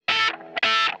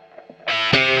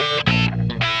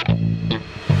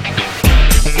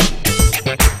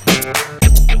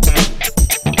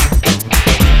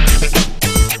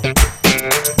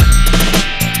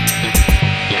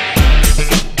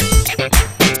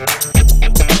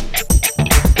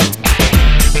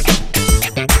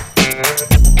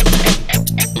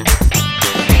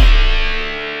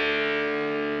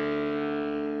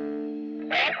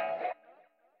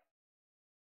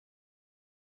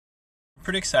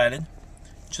pretty excited.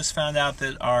 Just found out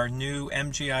that our new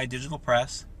MGI digital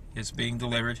press is being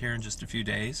delivered here in just a few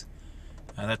days.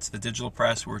 That's the digital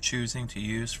press we're choosing to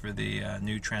use for the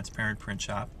new transparent print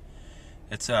shop.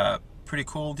 It's a pretty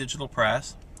cool digital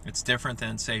press. It's different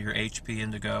than, say, your HP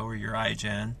Indigo or your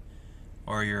iGen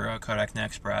or your Kodak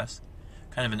Nexpress.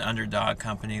 Kind of an underdog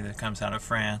company that comes out of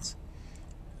France.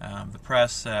 The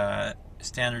press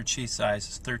standard sheet size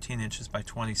is 13 inches by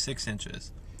 26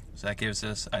 inches. So that gives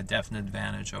us a definite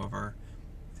advantage over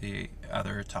the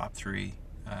other top three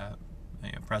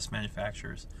press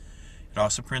manufacturers. It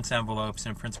also prints envelopes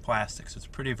and prints plastics. It's a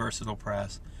pretty versatile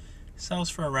press. It sells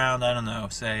for around, I don't know,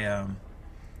 say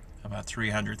about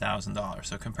 $300,000.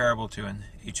 So comparable to an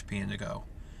HP Indigo,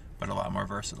 but a lot more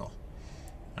versatile.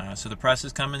 So the press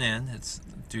is coming in. It's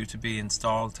due to be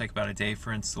installed. It'll take about a day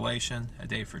for installation, a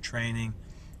day for training,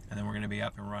 and then we're going to be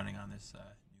up and running on this.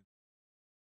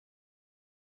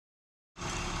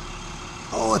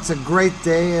 Oh, it's a great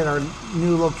day at our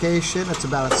new location. It's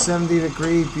about a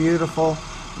 70-degree, beautiful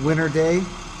winter day.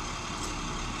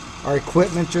 Our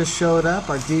equipment just showed up,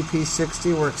 our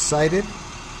DP60. We're excited.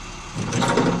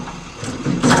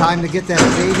 It's time to get that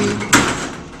baby.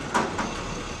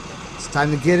 It's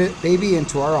time to get it, baby,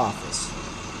 into our office.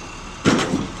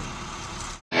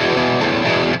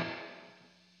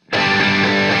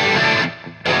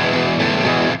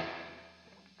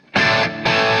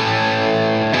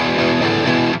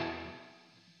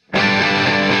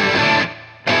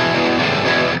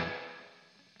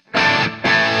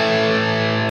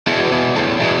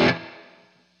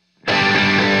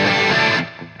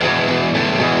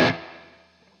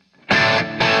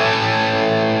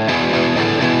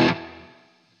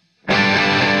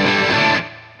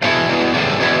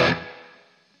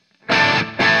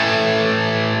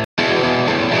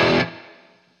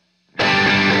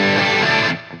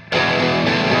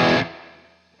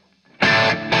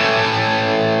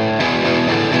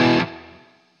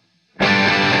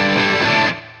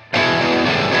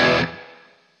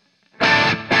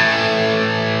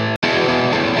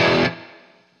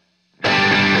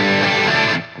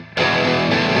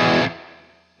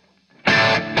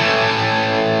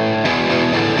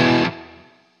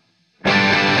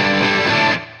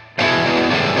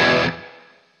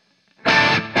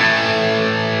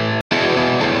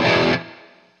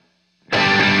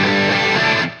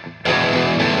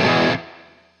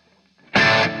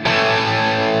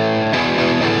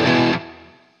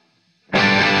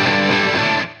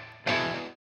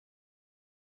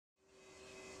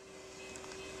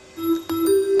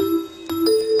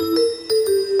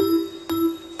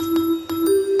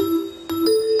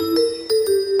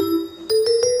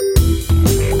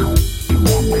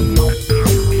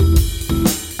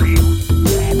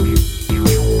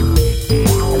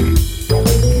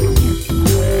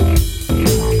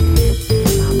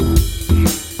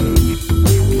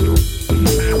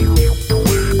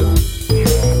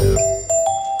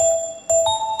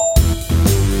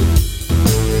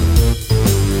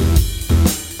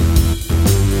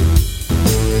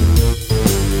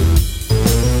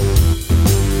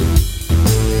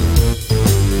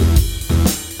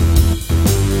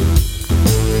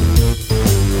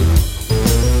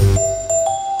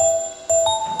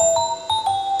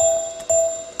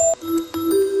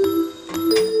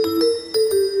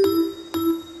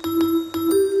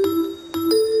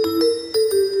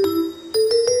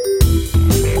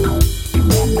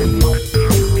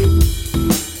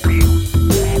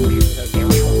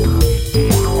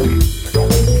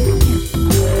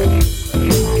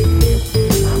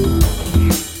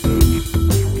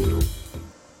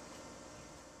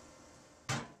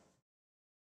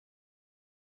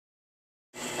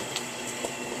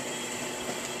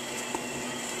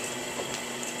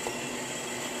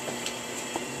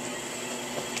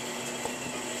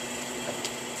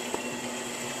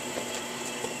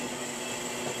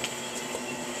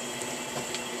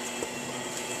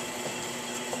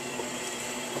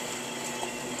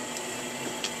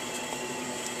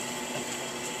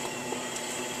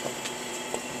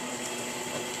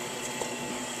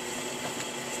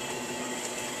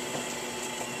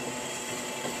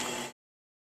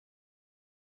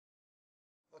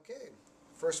 Okay,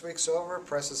 first week's over,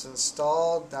 press is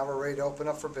installed, now we're ready to open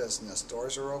up for business.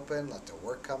 Doors are open, let the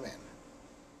work come in.